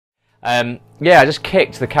Yeah, I just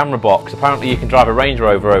kicked the camera box. Apparently you can drive a Range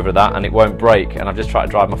Rover over that and it won't break, and I've just tried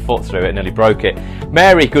to drive my foot through it and nearly broke it.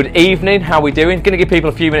 Mary, good evening, how are we doing? Going to give people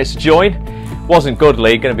a few minutes to join. Wasn't good,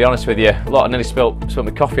 Lee, going to be honest with you. I nearly spilt my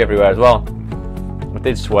coffee everywhere as well. I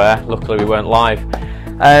did swear, luckily we weren't live.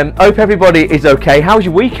 Hope everybody is okay. How's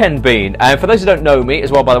your weekend been? For those who don't know me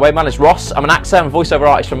as well, by the way, my name is Ross. I'm an actor and voiceover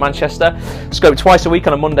artist from Manchester. Scope twice a week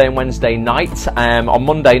on a Monday and Wednesday night. On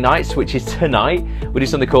Monday nights, which is tonight, we do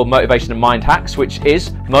something called Motivation and Mind Hacks, which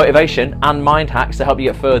is motivation and mind hacks to help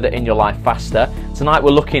you get further in your life faster. Tonight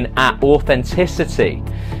we're looking at authenticity.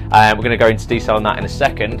 We're going to go into detail on that in a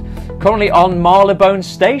second. Currently on Marylebone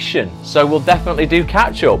Station, so we'll definitely do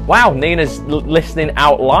catch up. Wow, Nina's listening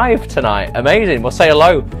out live tonight. Amazing. We'll say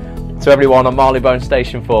hello to everyone on Marylebone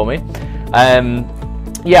Station for me.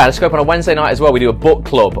 Yeah, let's go up on a Wednesday night as well. We do a book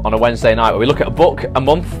club on a Wednesday night where we look at a book a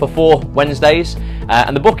month for 4 Wednesdays,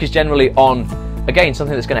 and the book is generally on, again,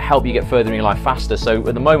 something that's going to help you get further in your life faster. So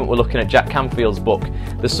at the moment we're looking at Jack Canfield's book,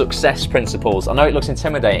 The Success Principles. I know it looks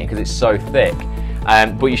intimidating because it's so thick,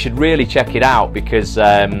 but you should really check it out because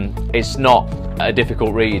it's not a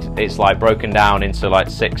difficult read. It's like broken down into like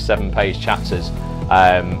 6-7 page chapters,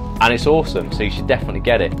 and it's awesome, so you should definitely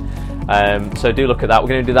get it. So do look at that. We're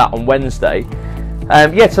going to do that on Wednesday.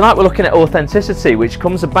 Yeah, tonight we're looking at authenticity, which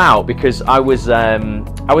comes about because I was at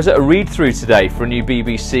a read-through today for a new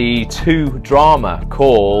BBC 2 drama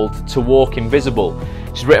called To Walk Invisible.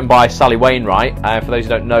 She's written by Sally Wainwright. For those who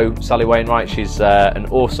don't know Sally Wainwright, she's an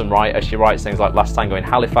awesome writer. She writes things like Last Tango in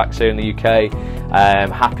Halifax here in the UK,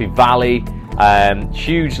 Happy Valley,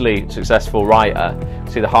 hugely successful writer.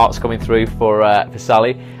 See the hearts coming through for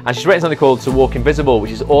Sally. And she's written something called To Walk Invisible,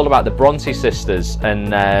 which is all about the Bronte sisters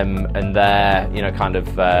and their, you know, kind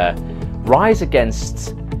of rise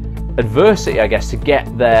against adversity, I guess, to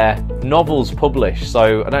get their novels published.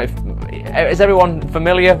 So I don't know if, is everyone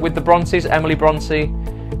familiar with the Brontes? Emily Bronte,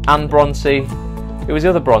 Anne Bronte. Who was the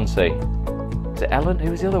other Bronte? Is it Ellen?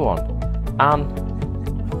 Who was the other one? Anne?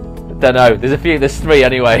 Don't know. There's a few. There's 3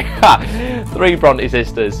 anyway. 3 Bronte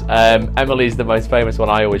sisters. Emily's the most famous one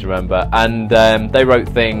I always remember, and they wrote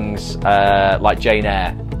things like Jane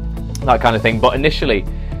Eyre, that kind of thing. But initially,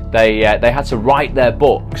 they had to write their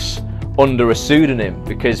books under a pseudonym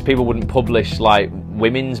because people wouldn't publish like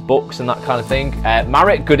women's books and that kind of thing.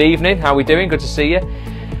 Marek, good evening. How are we doing? Good to see you.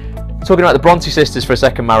 Talking about the Bronte sisters for a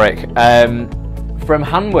second, Marek. From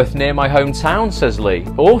Hanworth, near my hometown, says Lee.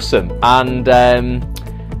 Awesome. And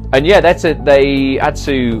yeah, they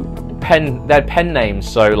had pen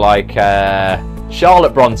names. So like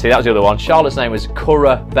Charlotte Bronte, that was the other one. Charlotte's name was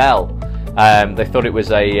Currer Bell. They thought it was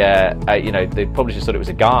you know, the publishers thought it was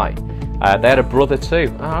a guy. They had a brother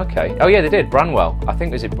too. Oh, okay. Oh yeah, they did. Branwell. I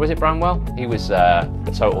think was it Branwell? He was a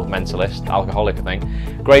total mentalist, alcoholic, I think.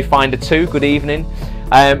 Gravefinder 2. Good evening.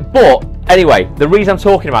 But anyway, the reason I'm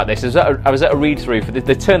talking about this is that I was at a read-through for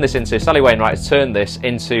they turned this into Sally Wainwright has turned this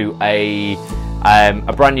into a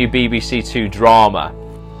brand new BBC 2 drama.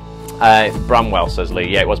 Branwell, says Lee.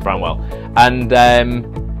 Yeah, it was Branwell, and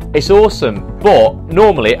it's awesome. But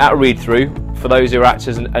normally at a read-through, for those who are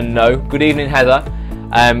actors and know, good evening, Heather.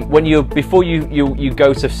 Before you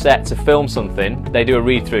go to set to film something, they do a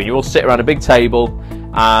read-through. You all sit around a big table,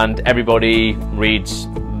 and everybody reads,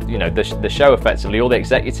 you know, the show effectively. All the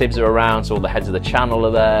executives are around, so all the heads of the channel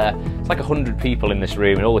are there. It's like 100 people in this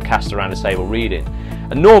room, and all the cast around the table reading.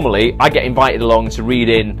 And normally, I get invited along to read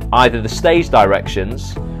in either the stage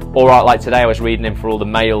directions, or like today, I was reading in for all the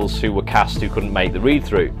males who were cast who couldn't make the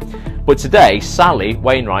read-through. But today, Sally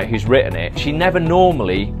Wainwright, who's written it, she never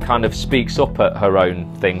normally kind of speaks up at her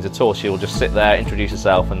own things at all. She'll just sit there, introduce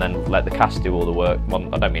herself, and then let the cast do all the work.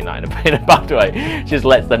 Well, I don't mean that in a bad way. She just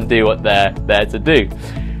lets them do what they're there to do.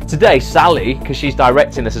 Today, Sally, because she's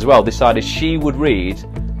directing this as well, decided she would read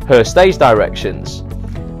her stage directions.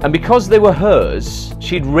 And because they were hers,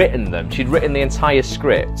 she'd written them. She'd written the entire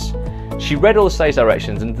script. She read all the stage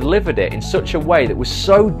directions and delivered it in such a way that was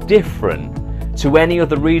so different to any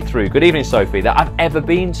other read-through, good evening Sophie, that I've ever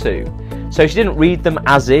been to. So she didn't read them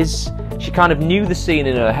as is, she kind of knew the scene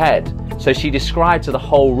in her head, so she described to the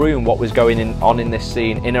whole room what was going on in this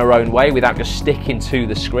scene in her own way without just sticking to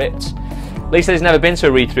the script. Lee said he's never been to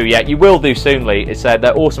a read-through yet. You will do soon, Lee. It's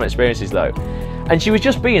they're awesome experiences though. And she was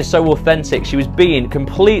just being so authentic. She was being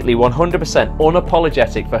completely 100%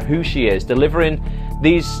 unapologetic for who she is, delivering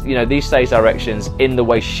these, you know, these stage directions in the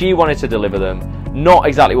way she wanted to deliver them, not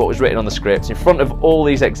exactly what was written on the script, in front of all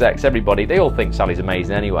these execs, everybody. They all think Sally's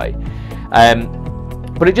amazing anyway.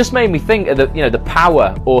 But it just made me think of the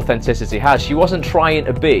power authenticity has. She wasn't trying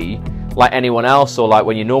to be like anyone else, or like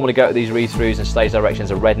when you normally go to these read-throughs and stage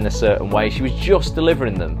directions are read in a certain way. She was just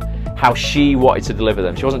delivering them how she wanted to deliver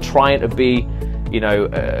them. She wasn't trying to be, you know,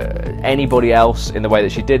 anybody else in the way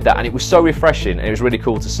that she did that, and it was so refreshing, and it was really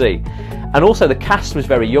cool to see. And also the cast was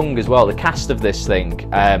very young as well. The cast of this thing,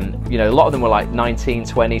 you know, a lot of them were like 19,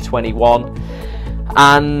 20, 21.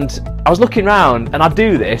 And I was looking around, and I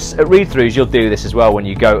do this at read-throughs. You'll do this as well when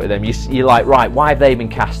you go to them. You're like, right, why have they been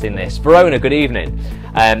cast in this? Verona, good evening.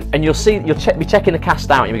 And you'll be checking the cast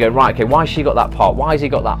out, and you go, right, okay, why has she got that part? Why has he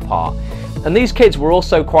got that part? And these kids were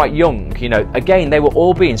also quite young, you know. Again, they were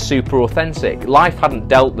all being super authentic. Life hadn't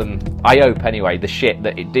dealt them, I hope anyway, the shit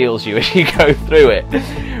that it deals you as you go through it,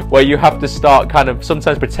 where you have to start kind of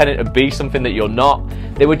sometimes pretending to be something that you're not.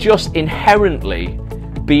 They were just inherently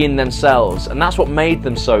being themselves, and that's what made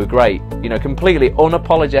them so great, you know, completely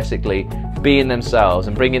unapologetically being themselves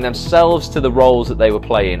and bringing themselves to the roles that they were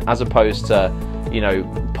playing, as opposed to, you know,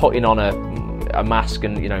 putting on a mask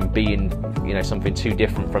and, you know, being, you know, something too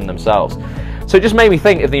different from themselves. So it just made me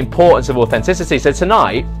think of the importance of authenticity. So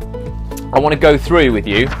tonight I want to go through with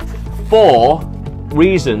you 4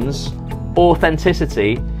 reasons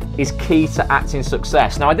authenticity is key to acting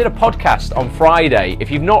success. Now, I did a podcast on Friday.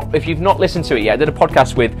 If you've not listened to it yet, I did a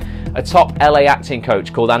podcast with a top LA acting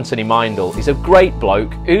coach called Anthony Mindel. He's a great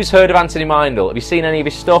bloke. Who's heard of Anthony Mindel? Have you seen any of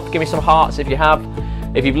his stuff? Give me some hearts if you have.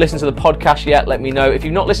 If you've listened to the podcast yet, let me know. If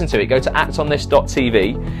you've not listened to it, go to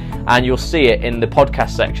actonthis.tv and you'll see it in the podcast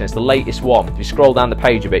section. It's the latest one. If you scroll down the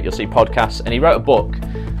page a bit, you'll see podcasts. And he wrote a book.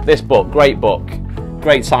 This book, great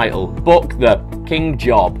title, Book the King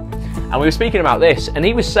Job. And we were speaking about this, and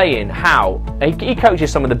he was saying how he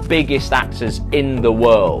coaches some of the biggest actors in the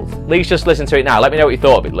world. Lee's just listen to it now. Let me know what you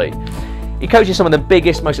thought of it, Lee. He coaches some of the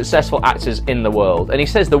biggest, most successful actors in the world. And he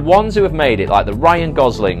says the ones who have made it, like the Ryan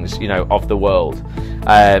Goslings, you know, of the world,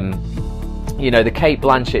 you know, the Cate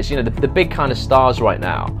Blanchetts, you know, the big kind of stars right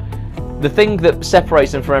now, the thing that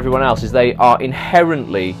separates them from everyone else is they are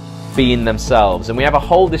inherently being themselves. And we have a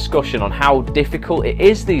whole discussion on how difficult it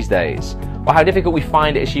is these days, or how difficult we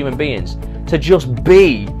find it as human beings to just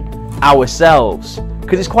be ourselves.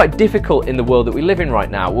 Because it's quite difficult in the world that we live in right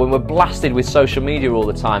now, when we're blasted with social media all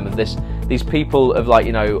the time, of these people of, like,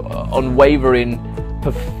 you know, unwavering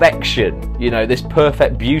perfection, you know, this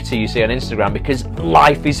perfect beauty you see on Instagram, because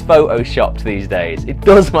life is photoshopped these days. It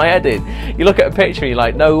does my head in. You look at a picture and you're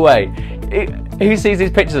like, no way. Who sees these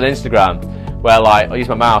pictures on Instagram where, like, I'll use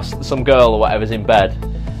my mouse, some girl or whatever's in bed,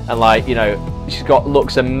 and, like, you know,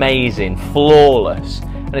 looks amazing, flawless,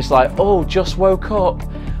 and it's like, oh, just woke up.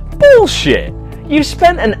 Bullshit. You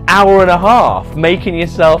spent an hour and a half making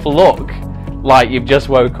yourself look like you've just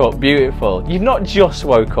woke up beautiful. You've not just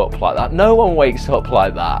woke up like that. No one wakes up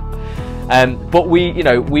like that. But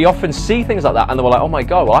we often see things like that, and then we're like, oh my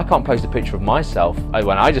god, well, I can't post a picture of myself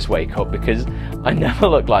when I just wake up, because I never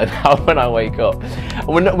look like that when I wake up.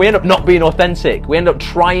 And we end up not being authentic. We end up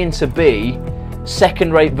trying to be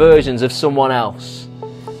second-rate versions of someone else,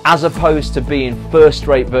 as opposed to being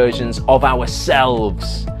first-rate versions of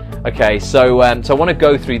ourselves. Okay, so I want to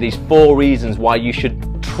go through these 4 reasons why you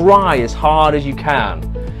should try as hard as you can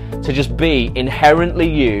to just be inherently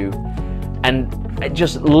you and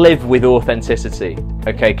just live with authenticity,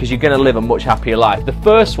 okay, because you're going to live a much happier life. The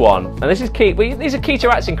first one, and this is key, these are key to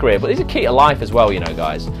your acting career, but these are key to life as well, you know,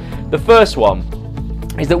 guys. The first one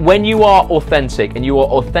is that when you are authentic and you are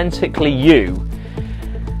authentically you,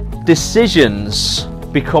 decisions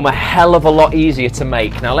become a hell of a lot easier to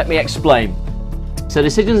make. Now, let me explain. So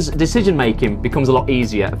decision making becomes a lot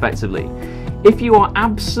easier, effectively, if you are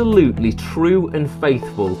absolutely true and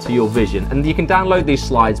faithful to your vision. And you can download these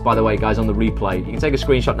slides, by the way, guys, on the replay. You can take a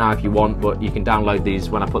screenshot now if you want, but you can download these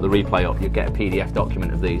when I put the replay up. You'll get a PDF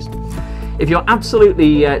document of these. If you're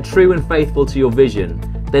absolutely true and faithful to your vision,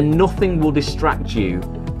 then nothing will distract you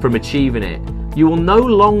from achieving it. You will no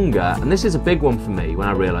longer, and this is a big one for me when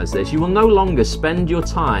I realised this, you will no longer spend your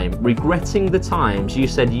time regretting the times you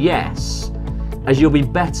said yes, as you'll be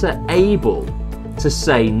better able to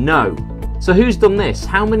say no. So who's done this?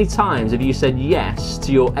 How many times have you said yes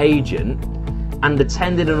to your agent and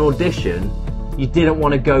attended an audition you didn't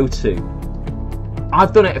want to go to?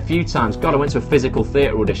 I've done it a few times. God, I went to a physical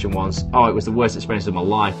theatre audition once. Oh, it was the worst experience of my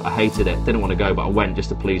life. I hated it. Didn't want to go, but I went just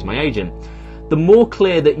to please my agent. The more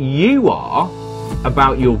clear that you are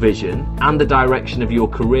about your vision and the direction of your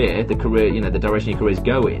career, the direction your career is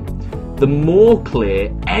going, the more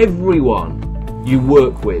clear everyone you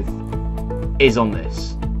work with is on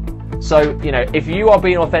this. So, you know, if you are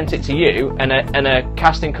being authentic to you, and a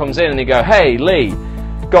casting comes in and they go, hey, Lee,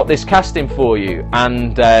 got this casting for you,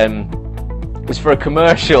 and it's for a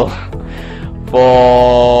commercial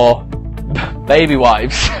for baby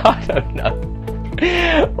wipes, I don't know,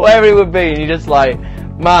 whatever it would be, and you're just like,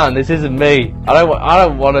 man, this isn't me. I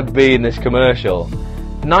don't want to be in this commercial.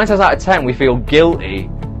 9 times out of 10, we feel guilty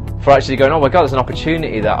for actually going, oh my God, there's an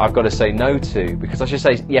opportunity that I've got to say no to because I should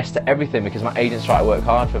say yes to everything because my agent's trying to work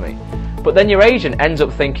hard for me. But then your agent ends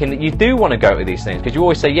up thinking that you do want to go to these things because you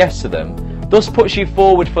always say yes to them, thus puts you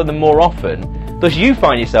forward for them more often, thus you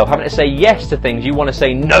find yourself having to say yes to things you want to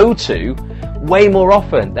say no to way more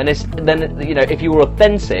often than you know, if you were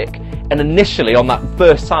authentic and initially on that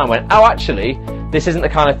first time went, oh actually, this isn't the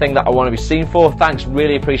kind of thing that I want to be seen for, thanks,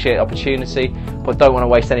 really appreciate the opportunity, but don't want to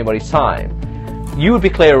waste anybody's time. You would be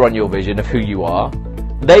clearer on your vision of who you are,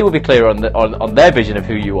 they would be clearer on their vision of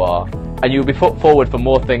who you are, and you'll be put forward for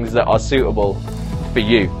more things that are suitable for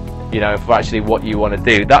you, you know, for actually what you want to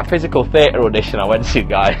do. That physical theatre audition I went to,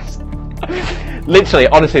 guys, literally,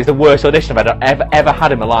 honestly, it's the worst audition I've ever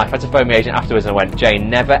had in my life. I had to phone my agent afterwards and I went, Jane,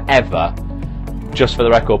 never ever, just for the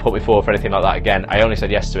record, put me forward for anything like that again. I only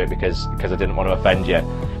said yes to it because I didn't want to offend you.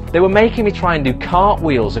 They were making me try and do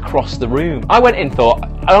cartwheels across the room. I went in,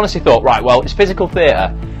 I honestly thought, right, well, it's physical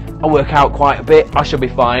theatre. I work out quite a bit. I should be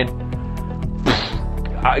fine.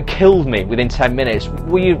 It killed me within 10 minutes.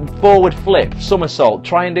 Will you forward flip, somersault,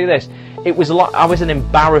 try and do this? It was like I was an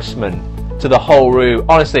embarrassment to the whole room.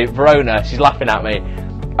 Honestly, Verona, she's laughing at me.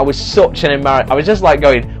 I was such an embarrassment. I was just like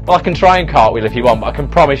going, well, I can try and cartwheel if you want, but I can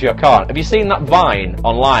promise you I can't. Have you seen that Vine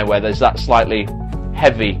online where there's that slightly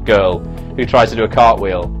heavy girl who tries to do a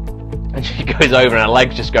cartwheel? And she goes over and her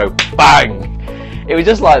legs just go bang. It was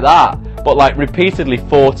just like that, but like repeatedly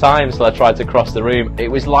 4 times till I tried to cross the room.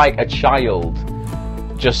 It was like a child.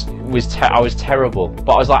 I was terrible.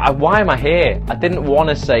 But I was like, why am I here? I didn't want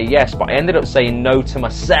to say yes, but I ended up saying no to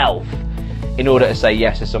myself in order to say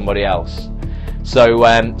yes to somebody else. So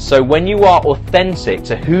when you are authentic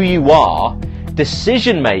to who you are,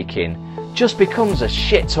 decision making just becomes a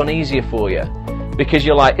shit ton easier for you. Because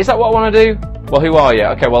you're like, is that what I want to do? Well, who are you?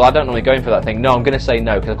 Okay, well, I don't normally go in for that thing. No, I'm going to say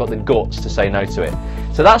no because I've got the guts to say no to it.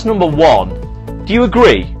 So that's number 1. Do you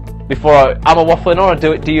agree? Before I'm a waffling on,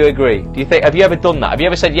 or do you agree? Do you think? Have you ever done that? Have you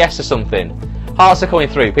ever said yes to something? Hearts are coming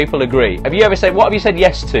through. People agree. Have you ever said, what have you said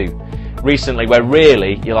yes to recently where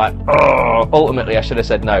really you're like, oh, ultimately I should have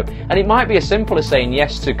said no? And it might be as simple as saying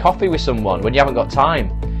yes to coffee with someone when you haven't got time.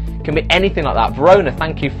 It can be anything like that. Verona,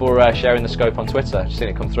 thank you for sharing the scope on Twitter. I've seen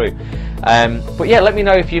it come through. But yeah, let me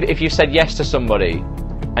know if you've said yes to somebody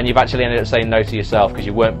and you've actually ended up saying no to yourself because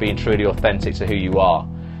you weren't being truly authentic to who you are.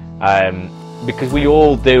 Because we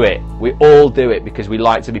all do it. We all do it because we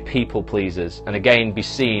like to be people pleasers and again be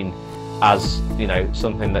seen as, you know,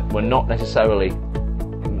 something that we're not necessarily, who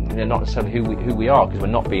we are, because we're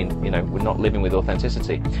not being, you know, we're not living with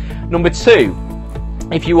authenticity. Number 2,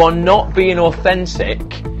 if you are not being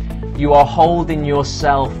authentic, you are holding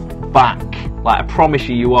yourself back. Like, I promise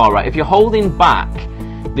you are, right? If you're holding back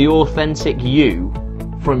the authentic you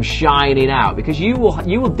from shining out, because you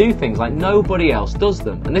will do things like nobody else does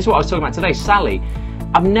them. And this is what I was talking about today. Sally,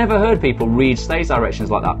 I've never heard people read stage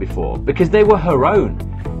directions like that before because they were her own.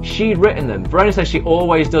 She'd written them. Verona says she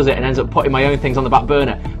always does it and ends up putting my own things on the back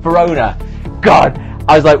burner. Verona, God,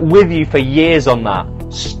 I was like with you for years on that.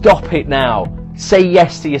 Stop it now. Say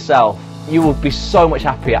yes to yourself. You will be so much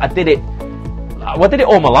happier. I did it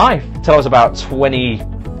all my life till I was about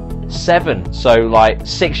 27, so like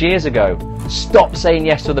 6 years ago. Stop saying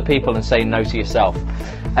yes to other people and saying no to yourself.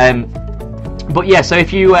 But yeah, so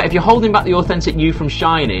if you're holding back the authentic you from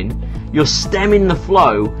shining, you're stemming the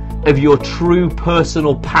flow of your true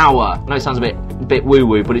personal power. I know it sounds a bit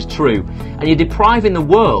woo-woo, but it's true. And you're depriving the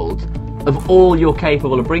world of all you're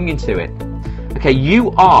capable of bringing to it. Okay,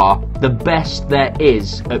 you are the best there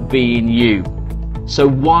is at being you. So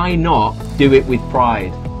why not do it with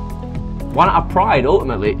pride? Why not have pride,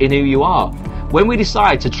 ultimately, in who you are? When we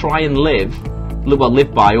decide to try and live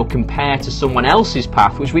by or compare to someone else's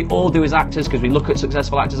path, which we all do as actors because we look at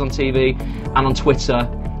successful actors on TV and on Twitter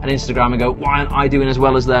and Instagram and go, why aren't I doing as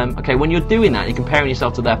well as them? Okay, when you're doing that, you're comparing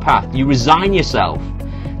yourself to their path, you resign yourself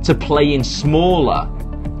to playing smaller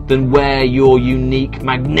than where your unique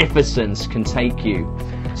magnificence can take you.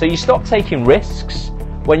 So you stop taking risks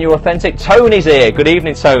when you're authentic. Tony's here. Good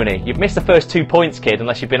evening, Tony. You've missed the first 2 points, kid,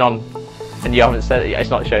 unless you've been on and you haven't said it yet. It's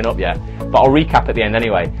not shown up yet. But I'll recap at the end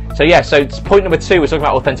anyway. So yeah, so it's point number 2, we're talking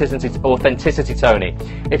about authenticity, Tony.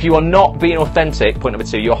 If you are not being authentic, point number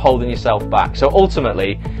 2, you're holding yourself back. So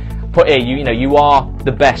ultimately, put here, you are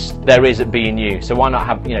the best there is at being you. So why not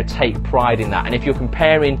have, take pride in that? And if you're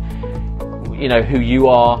comparing, who you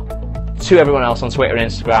are to everyone else on Twitter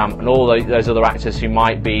and Instagram and all those other actors who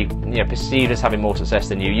might be, perceived as having more success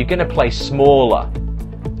than you, you're going to play smaller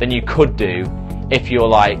than you could do if you're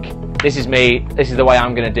like, this is me, this is the way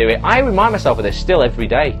I'm going to do it. I remind myself of this still every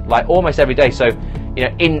day, like almost every day. So, you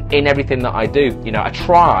know, in everything that I do. You know, I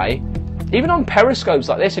try, even on Periscopes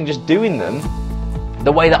like this, and just doing them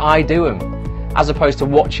the way that I do them, as opposed to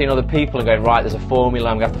watching other people and going, right, there's a formula,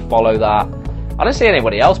 I'm going to have to follow that. I don't see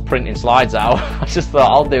anybody else printing slides out. I just thought,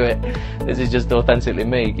 I'll do it. This is just authentically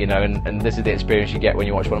me, you know, and this is the experience you get when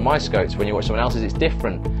you watch one of my scopes. When you watch someone else's, it's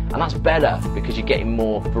different. And that's better because you're getting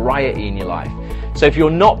more variety in your life. So if you're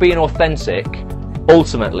not being authentic,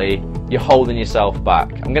 ultimately, you're holding yourself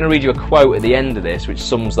back. I'm going to read you a quote at the end of this, which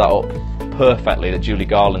sums that up perfectly, that Julie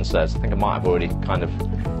Garland says. I think I might have already kind of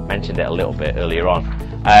mentioned it a little bit earlier on.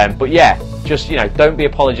 But yeah, just, you know, don't be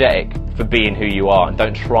apologetic for being who you are, and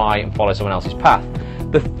don't try and follow someone else's path.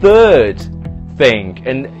 The third thing,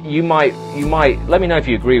 and you might let me know if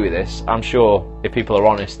you agree with this. I'm sure if people are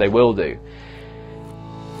honest, they will do.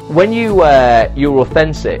 When you're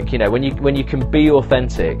authentic, you know, when you can be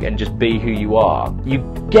authentic and just be who you are, you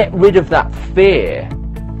get rid of that fear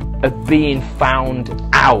of being found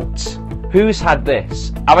out. Who's had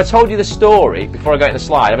this? Have I told you the story before I go into the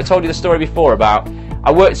slide? Have I told you the story before about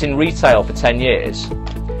I worked in retail for 10 years.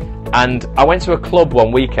 And I went to a club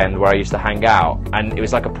one weekend where I used to hang out, and it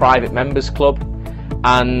was like a private members club.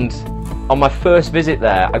 And on my first visit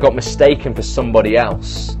there, I got mistaken for somebody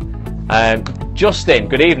else. Justin,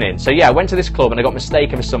 good evening. So yeah, I went to this club and I got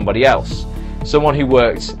mistaken for somebody else. Someone who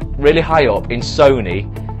worked really high up in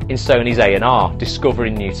Sony's A&R,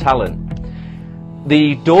 discovering new talent.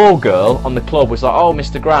 The door girl on the club was like, oh,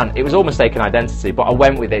 Mr. Grant. It was all mistaken identity, but I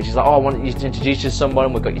went with it. She's like, oh, I want you to introduce you to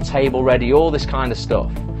someone. We've got your table ready, all this kind of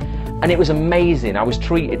stuff. And it was amazing. I was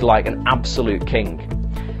treated like an absolute king.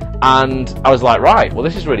 And I was like, right, well,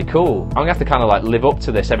 this is really cool. I'm going to have to kind of like live up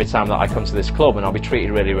to this every time that I come to this club, and I'll be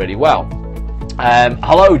treated really, really well.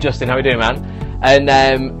 Hello, Justin. How are you doing, man?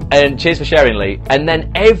 And cheers for sharing, Lee. And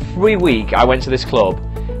then every week I went to this club,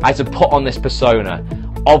 I had to put on this persona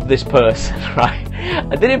of this person, right?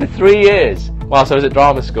 I did it for 3 years whilst I was at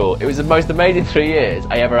drama school. It was the most amazing 3 years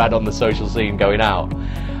I ever had on the social scene going out.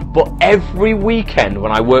 But every weekend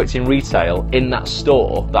when I worked in retail in that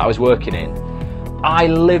store that I was working in, I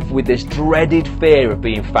lived with this dreaded fear of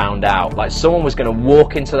being found out. Like someone was going to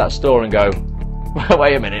walk into that store and go,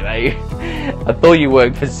 wait a minute, mate, I thought you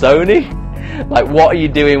worked for Sony? Like, what are you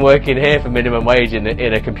doing working here for minimum wage in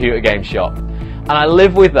a computer game shop? And I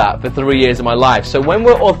lived with that for 3 years of my life. So when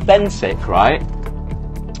we're authentic, right,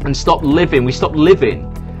 and we stop living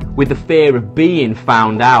with the fear of being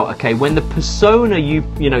found out, okay, when the persona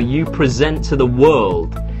you present to the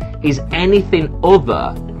world is anything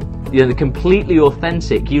other, completely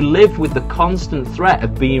authentic, you live with the constant threat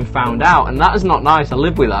of being found out, and that is not nice. I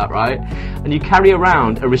live with that, right? And you carry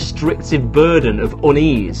around a restrictive burden of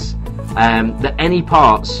unease, that any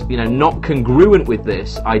parts, not congruent with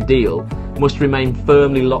this ideal must remain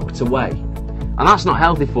firmly locked away. And that's not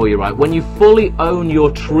healthy for you, right? When you fully own your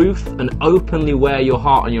truth and openly wear your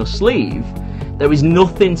heart on your sleeve, there is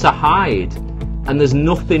nothing to hide and there's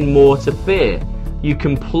nothing more to fear. Your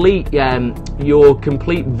complete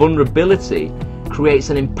vulnerability creates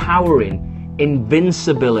an empowering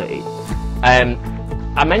invincibility.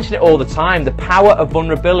 I mention it all the time. The power of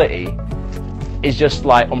vulnerability is just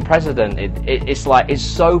like unprecedented. It's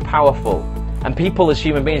so powerful. And people as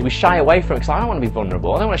human beings, we shy away from it because I don't want to be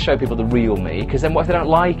vulnerable. I don't want to show people the real me, because then what if they don't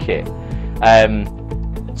like it?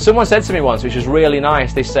 Someone said to me once, which was really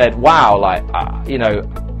nice, they said, wow,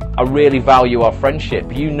 I really value our friendship.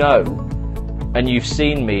 And you've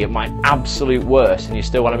seen me at my absolute worst and you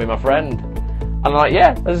still want to be my friend. And I'm like,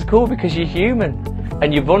 yeah, that's cool, because you're human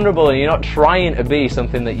and you're vulnerable and you're not trying to be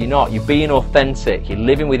something that you're not. You're being authentic, you're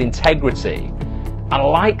living with integrity. I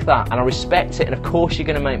like that and I respect it, and of course you're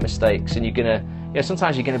going to make mistakes and you're going to,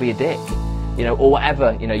 sometimes you're going to be a dick, or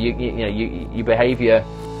whatever, your behaviour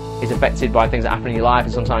is affected by things that happen in your life,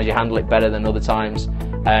 and sometimes you handle it better than other times.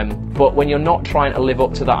 But when you're not trying to live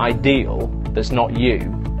up to that ideal that's not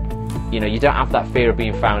you, you don't have that fear of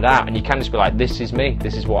being found out, and you can just be like, this is me,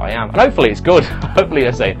 this is what I am. And hopefully it's good. Hopefully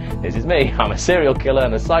you're saying, this is me, I'm a serial killer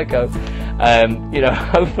and a psycho.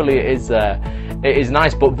 Hopefully it is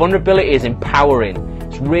nice. But vulnerability is empowering.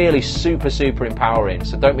 It's really super, super empowering.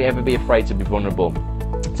 So don't ever be afraid to be vulnerable.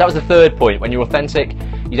 So that was the third point. When you're authentic,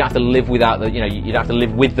 you don't have to live without you don't have to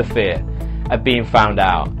live with the fear of being found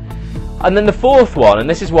out. And then the fourth one, and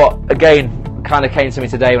this is what again kind of came to me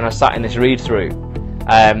today when I sat in this read through.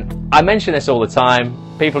 I mention this all the time.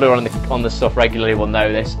 People who are on the stuff regularly will know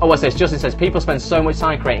this. Oh, what's this? Justin says, people spend so much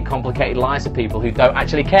time creating complicated lies to people who don't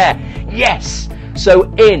actually care. Yes! So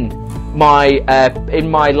in my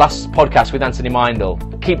last podcast with Anthony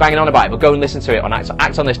Mindel, keep banging on about it, but go and listen to it on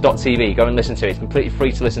actonthis.tv. Go and listen to it. It's completely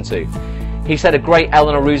free to listen to. he said a great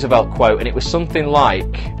Eleanor Roosevelt quote, and it was something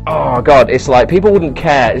like, oh God, it's like people wouldn't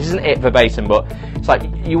care, this isn't it verbatim, but it's like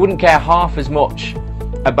you wouldn't care half as much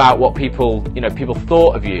about what people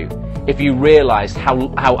thought of you if you realised how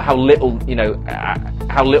little,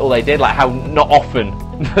 how little they did, like how not often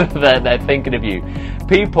they're thinking of you.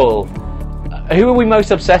 People, who are we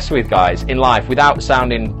most obsessed with, guys, in life, without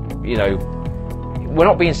sounding, we're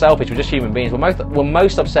not being selfish, we're just human beings. We're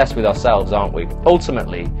most obsessed with ourselves, aren't we?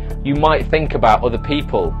 Ultimately, you might think about other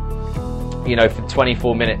people, for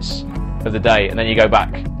 24 minutes of the day, and then you go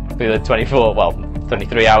back through the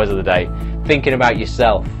 23 hours of the day, thinking about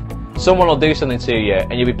yourself. Someone will do something to you,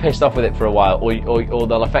 and you'll be pissed off with it for a while, or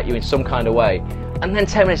they'll affect you in some kind of way, and then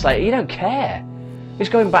 10 minutes later, you don't care. It's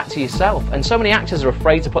going back to yourself. And so many actors are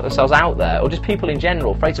afraid to put themselves out there, or just people in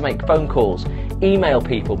general, afraid to make phone calls, email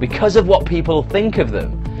people, because of what people think of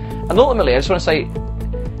them. And ultimately, I just want to say,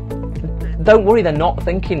 don't worry, they're not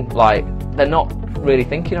really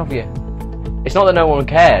thinking of you. It's not that no one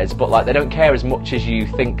cares, but like they don't care as much as you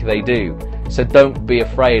think they do. So don't be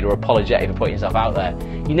afraid or apologetic for putting yourself out there.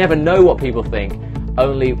 You never know what people think,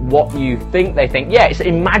 only what you think they think. Yeah, it's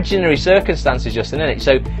imaginary circumstances, Justin, isn't it?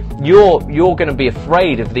 So you're going to be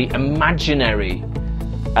afraid of the imaginary,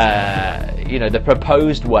 the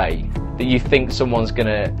proposed way that you think someone's going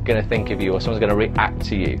to think of you, or someone's going to react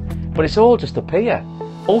to you. But it's all just up here.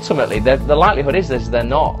 Ultimately, the likelihood is they're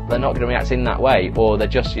not going to react in that way, or they're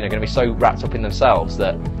just going to be so wrapped up in themselves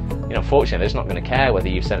that unfortunately they're just not going to care whether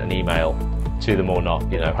you've sent an email to them or not.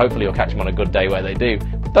 Hopefully you'll catch them on a good day where they do.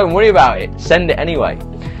 But don't worry about it. Send it anyway.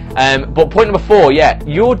 But point number 4,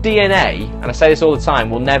 your DNA, and I say this all the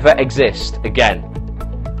time, will never exist again.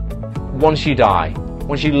 Once you die,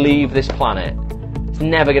 once you leave this planet, it's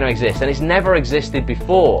never going to exist, and it's never existed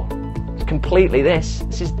before. It's completely this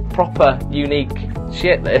is proper unique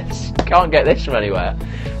shit. This can't get this from anywhere,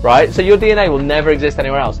 right? So your DNA will never exist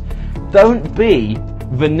anywhere else. Don't be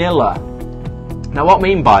vanilla. Now what I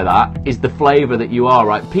mean by that is the flavour that you are,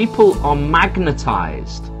 right? People are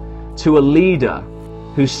magnetised to a leader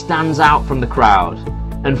who stands out from the crowd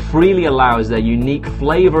and freely allows their unique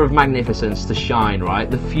flavour of magnificence to shine,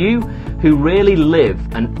 right? The few who really live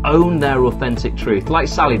and own their authentic truth, like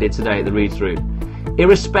Sally did today at the read-through,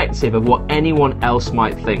 irrespective of what anyone else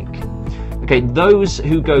might think. Okay, those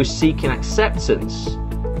who go seeking acceptance,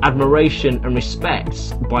 admiration and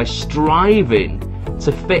respect by striving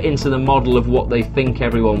to fit into the model of what they think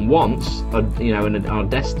everyone wants, and are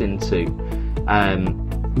destined to,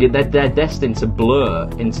 they're destined to blur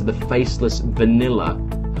into the faceless vanilla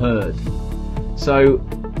herd. So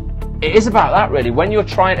it is about that, really. When you're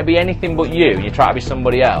trying to be anything but you, and you try to be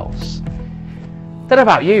somebody else, I don't know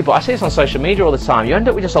about you, but I see this on social media all the time. You end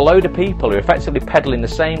up with just a load of people who are effectively peddling the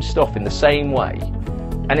same stuff in the same way,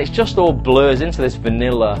 and it's just all blurs into this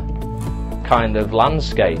vanilla kind of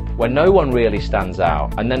landscape where no one really stands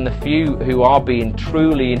out, and then the few who are being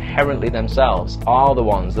truly inherently themselves are the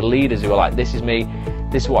ones, the leaders, who are like, this is me,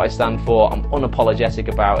 this is what I stand for, I'm unapologetic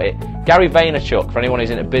about it. Gary Vaynerchuk, for anyone who's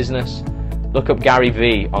into business, look up Gary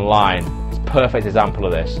V online. It's a perfect example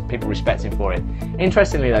of this. People respect him for it.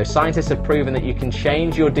 Interestingly though, scientists have proven that you can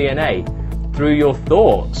change your DNA through your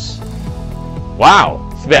thoughts. Wow,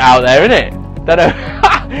 it's a bit out there, isn't it?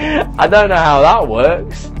 I don't know how that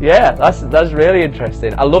works. Yeah, that's really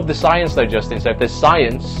interesting. I love the science though, Justin, so if there's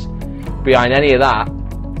science behind any of that,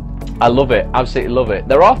 I love it, absolutely love it.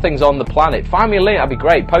 There are things on the planet. Find me a link, that'd be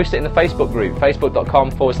great. Post it in the Facebook group,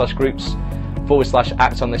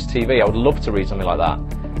 facebook.com/groups/ActOnThisTV. I would love to read something like that.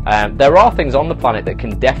 There are things on the planet that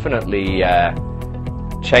can definitely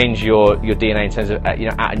change your DNA in terms of at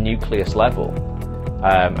a nucleus level,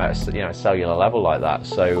 at a cellular level like that.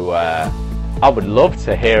 So I would love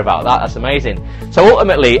to hear about that. That's amazing. So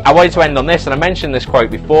ultimately, I wanted to end on this, and I mentioned this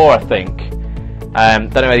quote before, I think.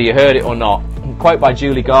 Don't know whether you heard it or not. A quote by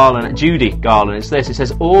Judy Garland. It's this. It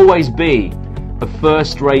says, "Always be a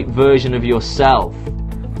first-rate version of yourself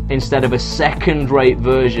instead of a second-rate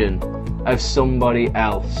version of somebody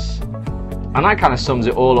else." And that kind of sums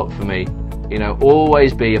it all up for me.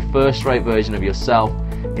 Always be a first-rate version of yourself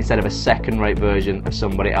instead of a second-rate version of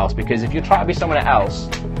somebody else. Because if you try to be someone else,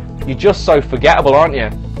 you're just so forgettable, aren't you?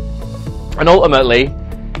 And ultimately,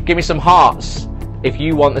 give me some hearts if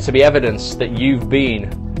you want there to be evidence that you've been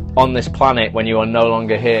on this planet when you are no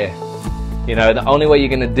longer here. The only way you're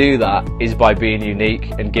going to do that is by being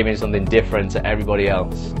unique and giving something different to everybody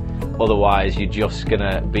else. Otherwise, you're just going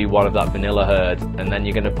to be one of that vanilla herd, and then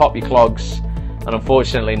you're going to pop your clogs, and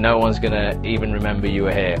unfortunately, no one's going to even remember you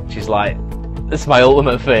were here. Which is like, that's my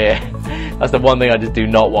ultimate fear. That's the one thing I just do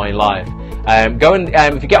not want in life. Go and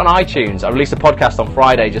if you get on iTunes, I released a podcast on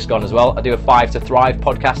Friday just gone as well. I do a 5 to Thrive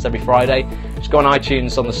podcast every Friday. Just go on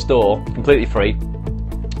iTunes on the store, completely free.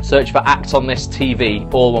 Search for Act on This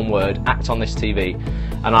TV, all one word, Act on This TV.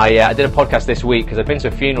 And I did a podcast this week because I've been to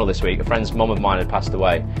a funeral this week. A friend's mum of mine had passed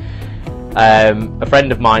away. A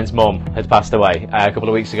friend of mine's mum had passed away a couple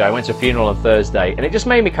of weeks ago. I went to a funeral on Thursday, and it just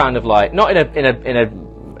made me kind of like, not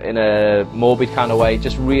in a morbid kind of way,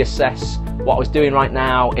 just reassess what I was doing right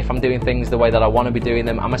now, if I'm doing things the way that I want to be doing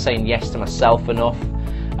them, am I saying yes to myself enough,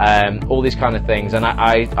 all these kind of things. And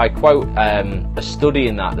I quote a study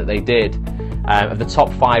in that they did of the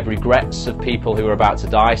top 5 regrets of people who were about to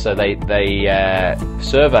die. So they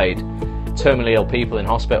surveyed terminally ill people in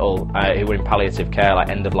hospital who were in palliative care, like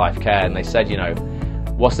end of life care, and they said, you know,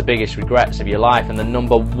 what's the biggest regrets of your life? And the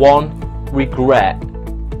number 1 regret,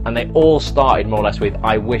 and they all started more or less with,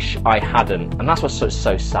 I wish I hadn't. And that's what's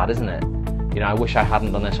so sad, isn't it? You know, I wish I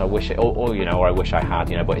hadn't done this, I wish it, or you know, or I wish I had,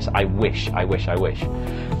 you know, but it's I wish.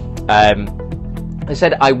 They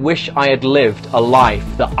said, I wish I had lived a life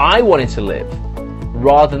that I wanted to live,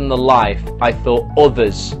 rather than the life I thought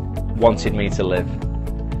others wanted me to live.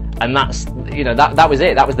 And that's, you know, that was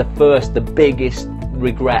it. That was the biggest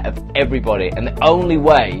regret of everybody. And the only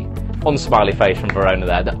way, on smiley face from Verona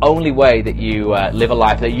there, the only way that you live a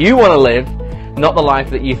life that you want to live, not the life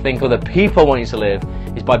that you think other people want you to live,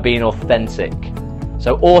 is by being authentic.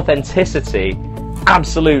 So authenticity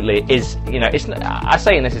absolutely is, you know, it's, I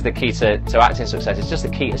say this is the key to acting success. It's just the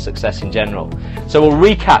key to success in general. So we'll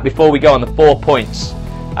recap before we go on the 4 points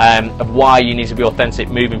of why you need to be authentic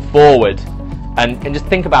moving forward. And just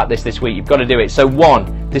think about this week. You've got to do it. So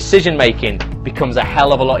 1, decision making becomes a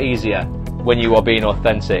hell of a lot easier when you are being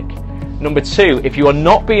authentic. Number 2, if you are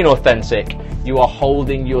not being authentic, you are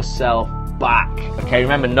holding yourself back. Okay,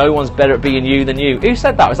 remember, no one's better at being you than you. Who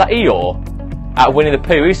said that? Was that Eeyore out of Winnie the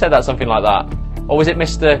Pooh? Who said that? Something like that? Or was it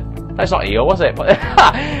Mr. No, it's not Eeyore, was it?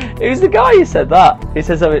 Who's the guy who said that? He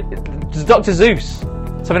said something. It's Dr. Zeus.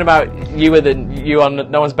 Something about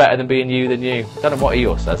no one's better than being you than you. Don't know what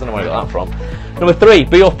Eeyore says. I don't know where I got that from. Number 3,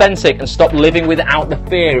 be authentic and stop living without the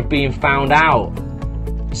fear of being found out.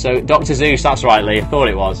 So Dr. Zeus, that's right, Lee. I thought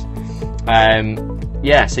it was.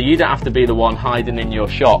 Yeah, so you don't have to be the one hiding in your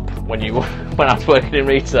shop when I was working in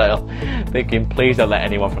retail, thinking, please don't let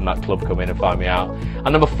anyone from that club come in and find me out.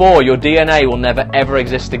 And number 4, your DNA will never ever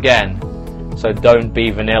exist again. So don't be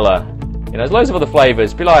vanilla. You know, there's loads of other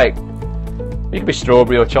flavours. Be like, you could be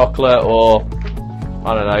strawberry or chocolate or,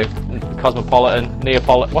 I don't know, cosmopolitan,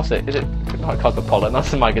 Neapolitan. What's it? Is it not cosmopolitan?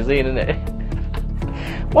 That's a magazine, isn't it?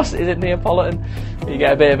 Is it Neapolitan? You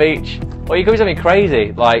get a bit of each. Or you could be something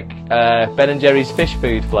crazy like Ben & Jerry's fish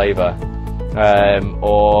food flavour,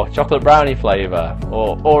 or chocolate brownie flavour,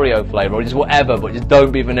 or Oreo flavour, or just whatever, but just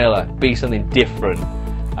don't be vanilla. Be something different,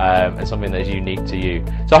 and something that is unique to you.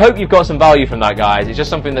 So I hope you've got some value from that, guys. It's just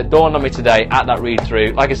something that dawned on me today at that read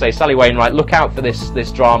through. Like I say, Sally Wainwright, look out for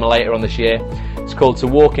this drama later on this year. It's called To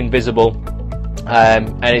Walk Invisible.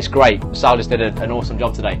 And it's great. Sal just did an awesome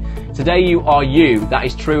job today. Today you are you. That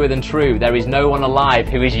is truer than true. There is no one alive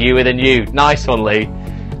who is youer than you. Nice one, Lee.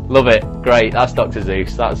 Love it. Great. That's Dr.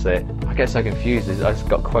 Zeus. That's it. I get so confused. I've just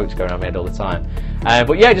got quotes going around my head all the time.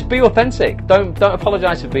 But yeah, just be authentic. Don't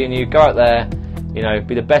apologise for being you. Go out there, you know,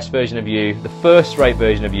 be the best version of you, the first-rate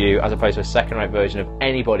version of you, as opposed to a second-rate version of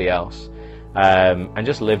anybody else. And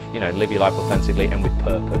just live your life authentically and with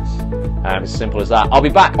purpose. As simple as that. I'll be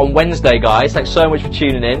back on Wednesday, guys. Thanks so much for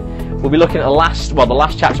tuning in. We'll be looking at the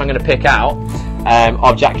last chapter I'm going to pick out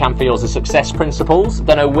of Jack Canfield's The Success Principles.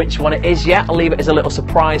 Don't know which one it is yet. I'll leave it as a little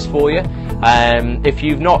surprise for you. If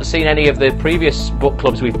you've not seen any of the previous book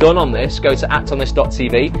clubs we've done on this, go to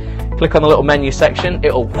actonthis.tv, click on the little menu section,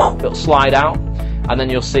 it'll slide out, and then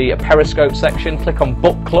you'll see a Periscope section. Click on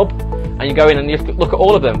Book Club, and you go in and you look at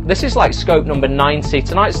all of them. This is like scope number 90.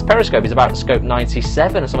 Tonight's Periscope is about scope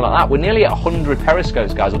 97 or something like that. We're nearly at 100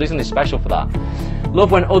 Periscopes, guys. We'll do something special for that.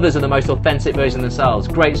 Love when others are the most authentic version of themselves.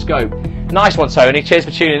 Great scope. Nice one, Tony. Cheers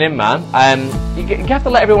for tuning in, man. You have to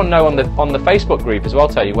let everyone know on the Facebook group as well,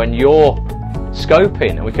 Tony, when you're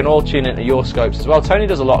scoping, and we can all tune into your scopes as well. Tony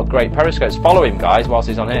does a lot of great Periscopes. Follow him, guys, whilst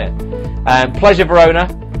he's on here. Pleasure, Verona.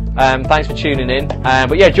 Thanks for tuning in.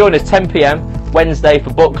 But yeah, join us 10 PM Wednesday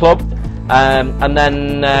for book club. And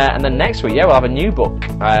then next week, yeah, we'll have a new book.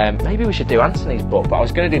 Maybe we should do Anthony's book, but I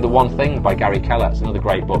was going to do The One Thing by Gary Keller. It's another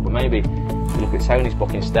great book, but maybe we'll look at Tony's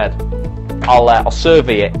book instead. I'll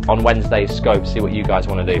survey it on Wednesday's scope, see what you guys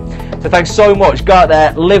want to do. So thanks so much. Go out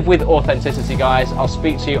there, live with authenticity, guys. I'll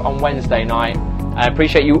speak to you on Wednesday night. I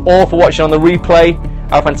appreciate you all for watching on the replay.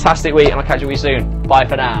 Have a fantastic week, and I'll catch you soon. Bye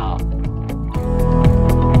for now.